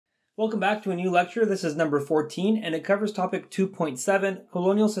Welcome back to a new lecture. This is number 14, and it covers topic 2.7,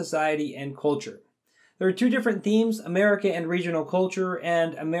 Colonial Society and Culture. There are two different themes, America and regional culture,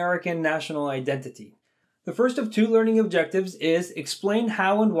 and American national identity. The first of two learning objectives is explain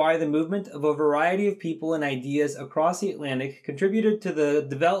how and why the movement of a variety of people and ideas across the Atlantic contributed to the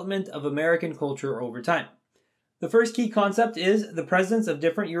development of American culture over time. The first key concept is the presence of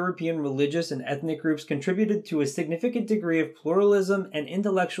different European religious and ethnic groups contributed to a significant degree of pluralism and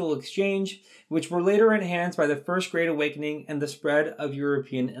intellectual exchange, which were later enhanced by the First Great Awakening and the spread of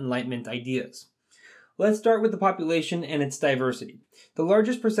European Enlightenment ideas. Let's start with the population and its diversity. The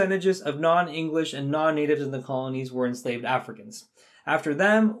largest percentages of non-English and non-natives in the colonies were enslaved Africans. After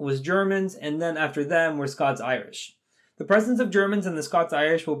them was Germans, and then after them were Scots-Irish. The presence of Germans and the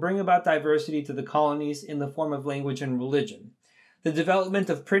Scots-Irish will bring about diversity to the colonies in the form of language and religion. The development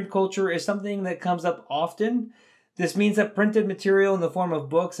of print culture is something that comes up often. This means that printed material in the form of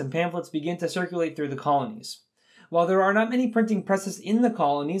books and pamphlets begin to circulate through the colonies. While there are not many printing presses in the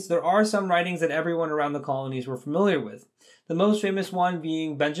colonies, there are some writings that everyone around the colonies were familiar with, the most famous one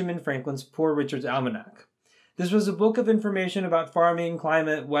being Benjamin Franklin's Poor Richard's Almanac. This was a book of information about farming,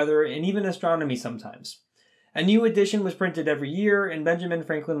 climate, weather, and even astronomy sometimes. A new edition was printed every year, and Benjamin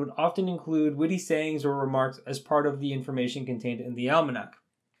Franklin would often include witty sayings or remarks as part of the information contained in the almanac.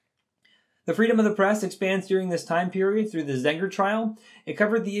 The freedom of the press expands during this time period through the Zenger trial. It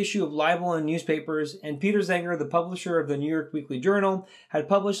covered the issue of libel in newspapers, and Peter Zenger, the publisher of the New York Weekly Journal, had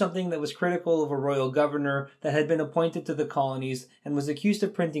published something that was critical of a royal governor that had been appointed to the colonies and was accused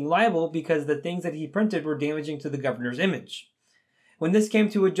of printing libel because the things that he printed were damaging to the governor's image. When this came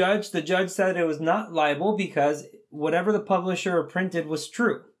to a judge, the judge said it was not libel because whatever the publisher printed was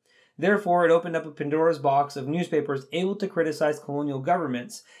true. Therefore, it opened up a Pandora's box of newspapers able to criticize colonial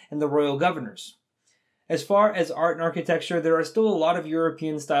governments and the royal governors. As far as art and architecture, there are still a lot of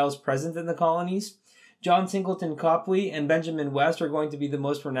European styles present in the colonies. John Singleton Copley and Benjamin West are going to be the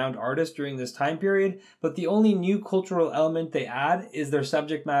most renowned artists during this time period, but the only new cultural element they add is their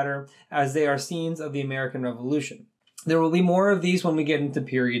subject matter, as they are scenes of the American Revolution. There will be more of these when we get into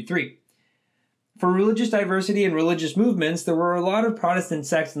period 3. For religious diversity and religious movements, there were a lot of Protestant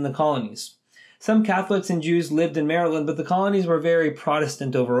sects in the colonies. Some Catholics and Jews lived in Maryland, but the colonies were very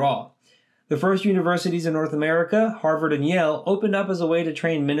Protestant overall. The first universities in North America, Harvard and Yale, opened up as a way to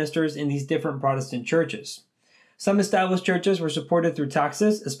train ministers in these different Protestant churches. Some established churches were supported through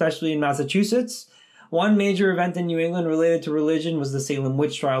taxes, especially in Massachusetts. One major event in New England related to religion was the Salem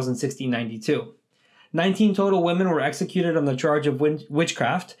witch trials in 1692. 19 total women were executed on the charge of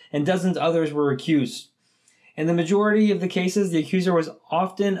witchcraft, and dozens others were accused. In the majority of the cases, the accuser was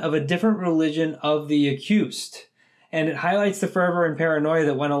often of a different religion of the accused, and it highlights the fervor and paranoia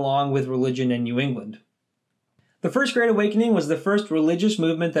that went along with religion in New England. The First Great Awakening was the first religious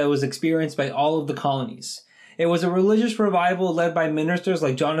movement that was experienced by all of the colonies. It was a religious revival led by ministers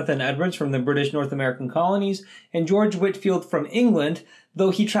like Jonathan Edwards from the British North American colonies and George Whitefield from England,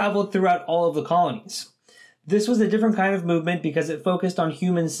 though he traveled throughout all of the colonies. This was a different kind of movement because it focused on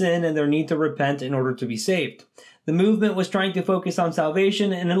human sin and their need to repent in order to be saved. The movement was trying to focus on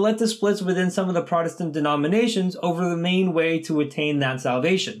salvation, and it led to splits within some of the Protestant denominations over the main way to attain that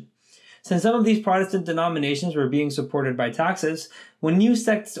salvation. Since some of these Protestant denominations were being supported by taxes, when new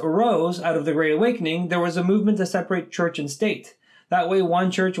sects arose out of the Great Awakening, there was a movement to separate church and state. That way,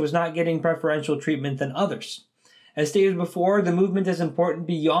 one church was not getting preferential treatment than others. As stated before, the movement is important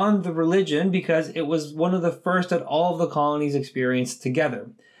beyond the religion because it was one of the first that all of the colonies experienced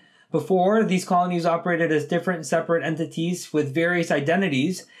together. Before, these colonies operated as different separate entities with various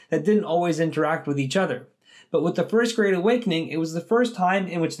identities that didn't always interact with each other. But with the First Great Awakening, it was the first time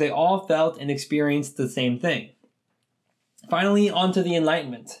in which they all felt and experienced the same thing. Finally, on to the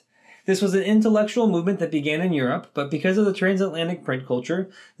Enlightenment. This was an intellectual movement that began in Europe, but because of the transatlantic print culture,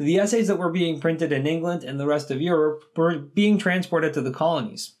 the essays that were being printed in England and the rest of Europe were being transported to the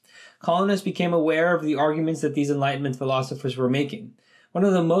colonies. Colonists became aware of the arguments that these Enlightenment philosophers were making. One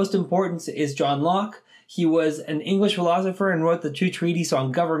of the most important is John Locke. He was an English philosopher and wrote the two treatises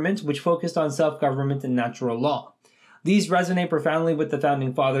on government, which focused on self-government and natural law. These resonate profoundly with the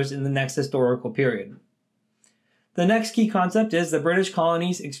Founding Fathers in the next historical period. The next key concept is the British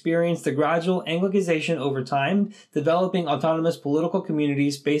colonies experienced the gradual Anglicization over time, developing autonomous political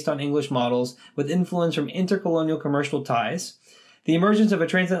communities based on English models with influence from intercolonial commercial ties, the emergence of a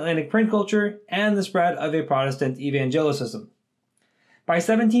transatlantic print culture, and the spread of a Protestant evangelicism. By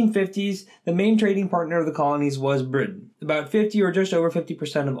 1750s, the main trading partner of the colonies was Britain. About 50 or just over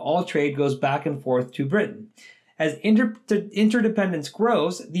 50% of all trade goes back and forth to Britain. As interdependence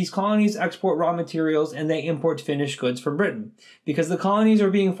grows, these colonies export raw materials and they import finished goods from Britain. Because the colonies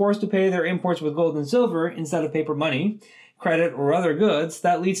are being forced to pay their imports with gold and silver instead of paper money, credit, or other goods,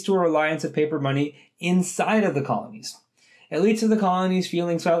 that leads to a reliance of paper money inside of the colonies. It leads to the colonies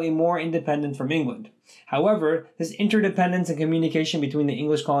feeling slightly more independent from England. However, this interdependence and communication between the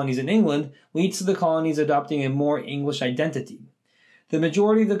English colonies and England leads to the colonies adopting a more English identity. The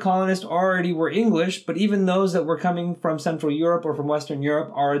majority of the colonists already were English, but even those that were coming from Central Europe or from Western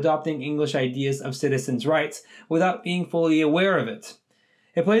Europe are adopting English ideas of citizens' rights without being fully aware of it.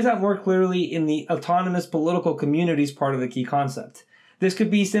 It plays out more clearly in the autonomous political communities part of the key concept. This could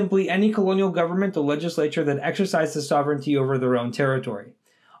be simply any colonial government or legislature that exercised sovereignty over their own territory.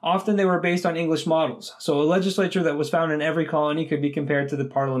 Often they were based on English models, so a legislature that was found in every colony could be compared to the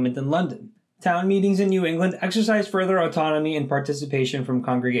Parliament in London. Town meetings in New England exercised further autonomy and participation from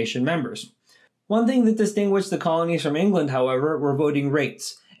congregation members. One thing that distinguished the colonies from England, however, were voting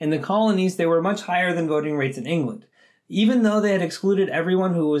rates. In the colonies, they were much higher than voting rates in England. Even though they had excluded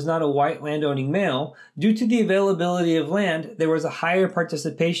everyone who was not a white landowning male, due to the availability of land, there was a higher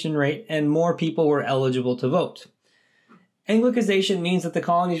participation rate and more people were eligible to vote. Anglicization means that the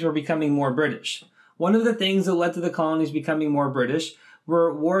colonies were becoming more British. One of the things that led to the colonies becoming more British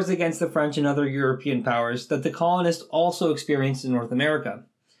were wars against the French and other European powers that the colonists also experienced in North America.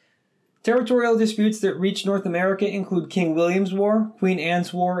 Territorial disputes that reached North America include King William's War, Queen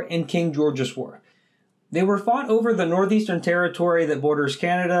Anne's War, and King George's War. They were fought over the northeastern territory that borders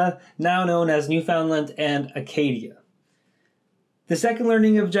Canada, now known as Newfoundland and Acadia. The second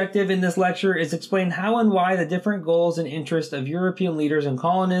learning objective in this lecture is explain how and why the different goals and interests of European leaders and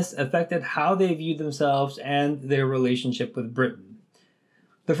colonists affected how they viewed themselves and their relationship with Britain.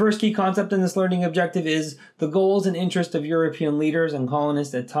 The first key concept in this learning objective is the goals and interests of European leaders and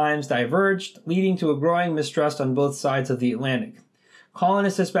colonists at times diverged, leading to a growing mistrust on both sides of the Atlantic.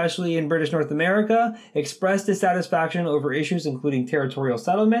 Colonists, especially in British North America, expressed dissatisfaction over issues including territorial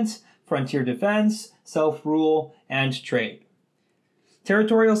settlements, frontier defense, self-rule, and trade.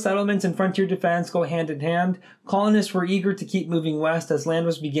 Territorial settlements and frontier defense go hand in hand. Colonists were eager to keep moving west as land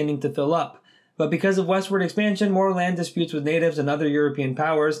was beginning to fill up. But because of westward expansion, more land disputes with natives and other European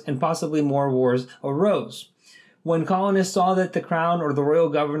powers, and possibly more wars arose. When colonists saw that the crown or the royal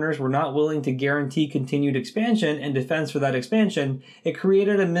governors were not willing to guarantee continued expansion and defense for that expansion, it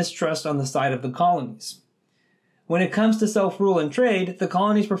created a mistrust on the side of the colonies. When it comes to self-rule and trade, the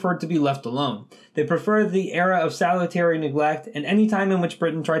colonies preferred to be left alone. They preferred the era of salutary neglect, and any time in which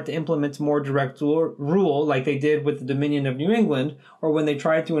Britain tried to implement more direct rule, like they did with the Dominion of New England, or when they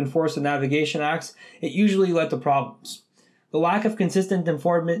tried to enforce the Navigation Acts, it usually led to problems. The lack of consistent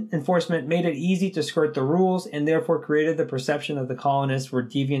enforcement made it easy to skirt the rules and therefore created the perception that the colonists were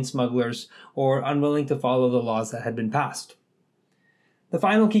deviant smugglers or unwilling to follow the laws that had been passed. The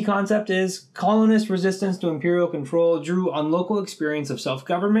final key concept is colonist resistance to imperial control drew on local experience of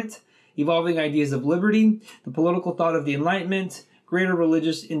self-government, evolving ideas of liberty, the political thought of the Enlightenment, greater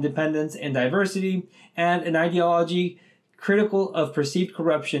religious independence and diversity, and an ideology critical of perceived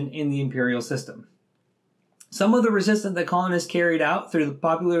corruption in the imperial system. Some of the resistance that colonists carried out through the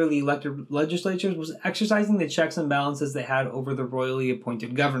popularly elected legislatures was exercising the checks and balances they had over the royally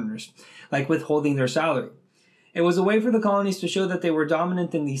appointed governors, like withholding their salary. It was a way for the colonies to show that they were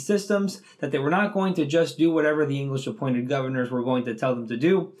dominant in these systems, that they were not going to just do whatever the English appointed governors were going to tell them to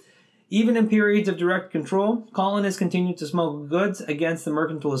do. Even in periods of direct control, colonists continued to smuggle goods against the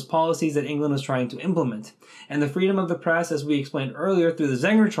mercantilist policies that England was trying to implement. And the freedom of the press, as we explained earlier through the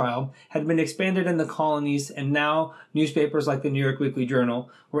Zenger trial, had been expanded in the colonies, and now newspapers like the New York Weekly Journal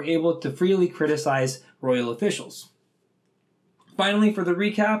were able to freely criticize royal officials. Finally, for the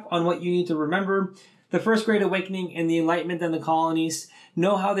recap on what you need to remember, the First Great Awakening and the Enlightenment and the colonies,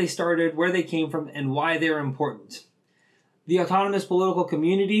 know how they started, where they came from, and why they're important. The autonomous political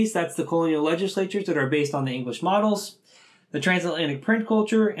communities, that's the colonial legislatures that are based on the English models. The transatlantic print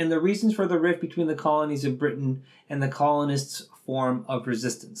culture, and the reasons for the rift between the colonies of Britain and the colonists' form of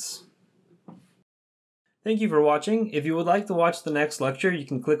resistance. Thank you for watching. If you would like to watch the next lecture, you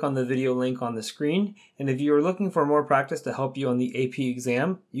can click on the video link on the screen. And if you are looking for more practice to help you on the AP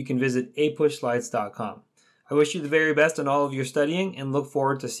exam, you can visit apushslides.com. I wish you the very best in all of your studying and look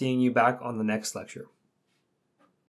forward to seeing you back on the next lecture.